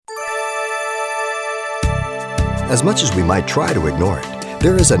As much as we might try to ignore it,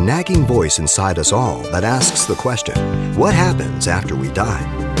 there is a nagging voice inside us all that asks the question, what happens after we die?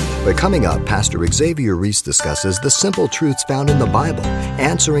 But coming up, Pastor Xavier Reese discusses the simple truths found in the Bible,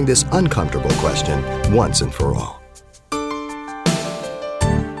 answering this uncomfortable question once and for all.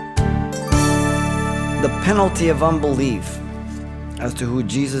 The penalty of unbelief as to who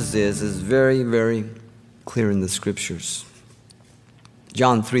Jesus is very, very clear in the Scriptures.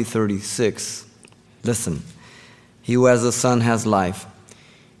 John 3:36, listen, he who has the Son has life.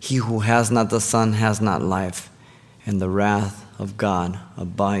 He who has not the Son has not life, and the wrath of God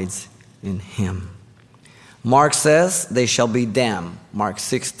abides in him. Mark says, they shall be damned. Mark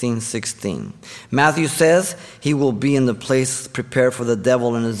 16:16. Matthew says, he will be in the place prepared for the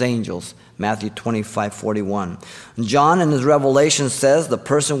devil and his angels. Matthew 25:41. John in his Revelation says the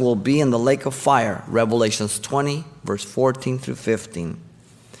person will be in the lake of fire. Revelations 20, verse 14 through 15.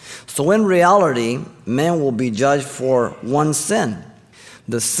 So in reality, men will be judged for one sin.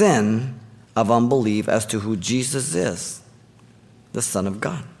 The sin of unbelief as to who Jesus is. The Son of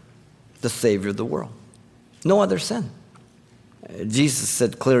God. The Savior of the world. No other sin. Jesus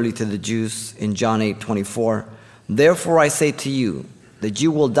said clearly to the Jews in John 8:24, therefore I say to you, that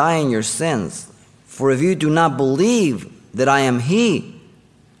you will die in your sins. For if you do not believe that I am He,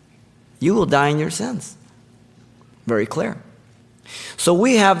 you will die in your sins. Very clear. So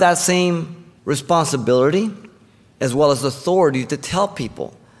we have that same responsibility as well as authority to tell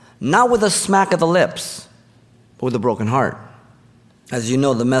people, not with a smack of the lips, but with a broken heart. As you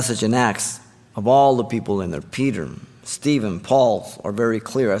know, the message in Acts of all the people in there, Peter, Stephen, Paul, are very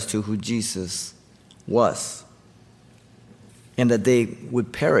clear as to who Jesus was. And that they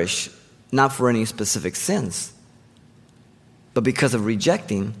would perish, not for any specific sins, but because of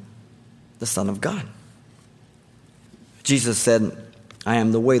rejecting the Son of God. Jesus said, I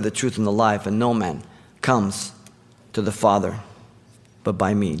am the way, the truth, and the life, and no man comes to the Father but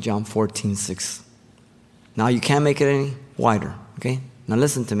by me. John 14:6. Now you can't make it any wider, okay? Now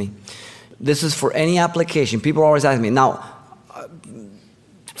listen to me. This is for any application. People always ask me, now,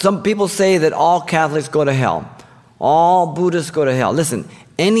 some people say that all Catholics go to hell. All Buddhists go to hell. Listen,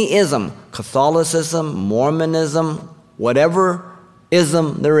 any ism, Catholicism, Mormonism, whatever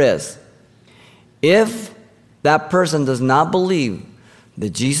ism there is, if that person does not believe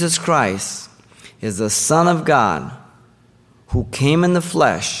that Jesus Christ is the Son of God who came in the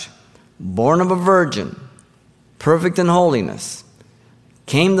flesh, born of a virgin, perfect in holiness,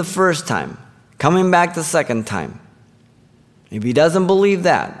 came the first time, coming back the second time, if he doesn't believe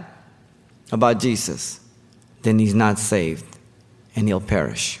that about Jesus, then he's not saved, and he'll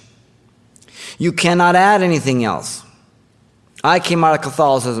perish. You cannot add anything else. I came out of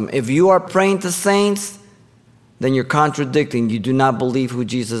Catholicism. If you are praying to saints, then you're contradicting. You do not believe who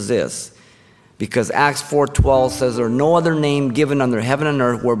Jesus is. Because Acts 4:12 says there is no other name given under heaven and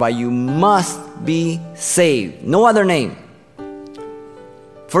earth whereby you must be saved. No other name.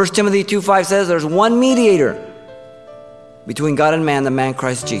 1 Timothy 2:5 says there's one mediator between God and man, the man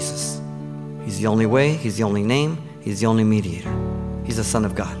Christ Jesus. He's the only way, He's the only name, He's the only mediator. He's the Son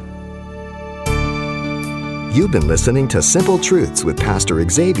of God. You've been listening to Simple Truths with Pastor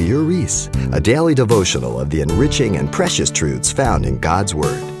Xavier Reese, a daily devotional of the enriching and precious truths found in God's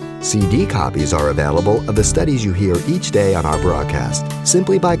Word. CD copies are available of the studies you hear each day on our broadcast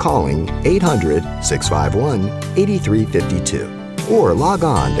simply by calling 800-651-8352 or log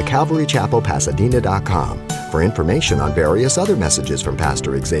on to CalvaryChapelPasadena.com for information on various other messages from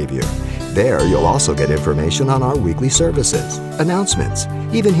Pastor Xavier. There, you'll also get information on our weekly services, announcements,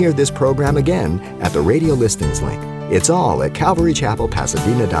 even hear this program again at the radio listings link. It's all at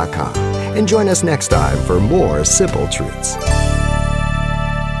CalvaryChapelPasadena.com. And join us next time for more Simple Truths.